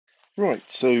Right,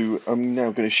 so I'm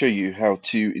now going to show you how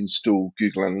to install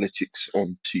Google Analytics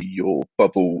onto your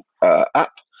Bubble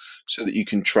app so that you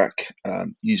can track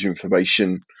user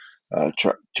information,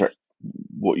 track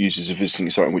what users are visiting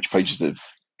the site and which pages they're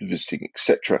visiting,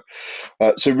 etc.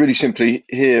 So really simply,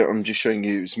 here I'm just showing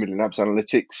you some Labs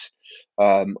Analytics.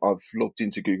 I've logged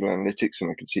into Google Analytics and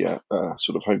I can see a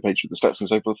sort of homepage with the stats and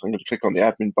so forth. I'm going to click on the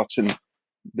admin button,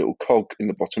 little cog in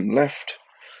the bottom left,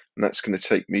 and that's going to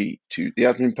take me to the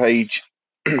admin page.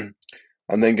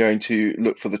 I'm then going to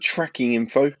look for the tracking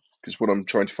info, because what I'm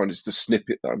trying to find is the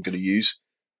snippet that I'm going to use.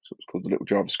 So it's called the little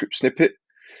JavaScript snippet.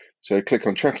 So click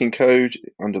on tracking code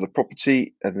under the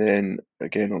property, and then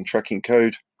again on tracking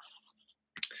code.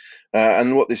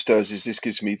 And what this does is this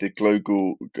gives me the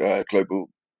global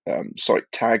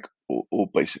site tag, or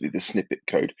basically the snippet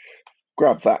code.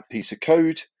 Grab that piece of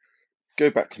code, go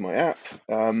back to my app.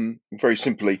 Very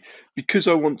simply, because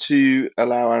I want to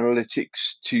allow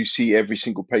analytics to see every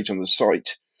single page on the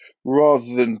site,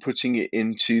 rather than putting it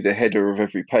into the header of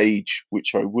every page,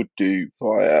 which I would do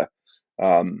via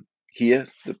here,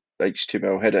 the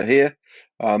HTML header here,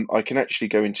 I can actually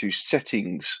go into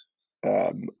settings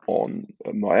on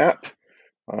my app,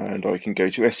 and I can go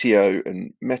to SEO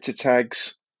and meta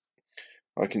tags.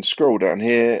 I can scroll down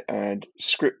here and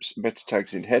scripts meta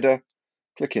tags in header,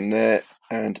 click in there,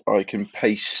 and I can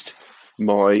paste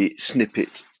my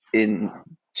snippet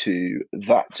into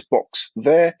that box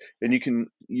there. And you can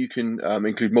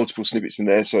include multiple snippets in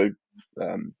there. So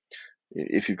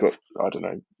if you've got, I don't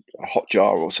know, a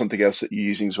Hotjar or something else that you're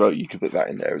using as well, you could put that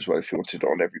in there as well if you wanted it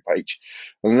on every page.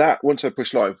 And that, once I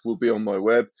push live, will be on my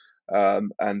web.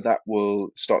 And that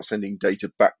will start sending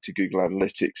data back to Google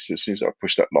Analytics. As soon as I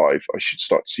push that live, I should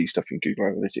start to see stuff in Google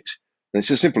Analytics. And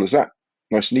it's as simple as that,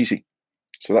 nice and easy.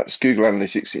 So that's Google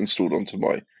Analytics installed onto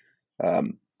my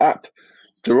app.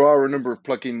 There are a number of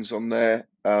plugins on there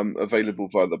available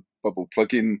via the Bubble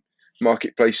plugin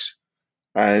marketplace,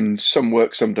 and some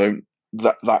work, some don't.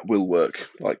 That will work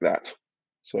like that.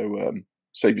 So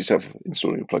save yourself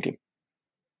installing a plugin.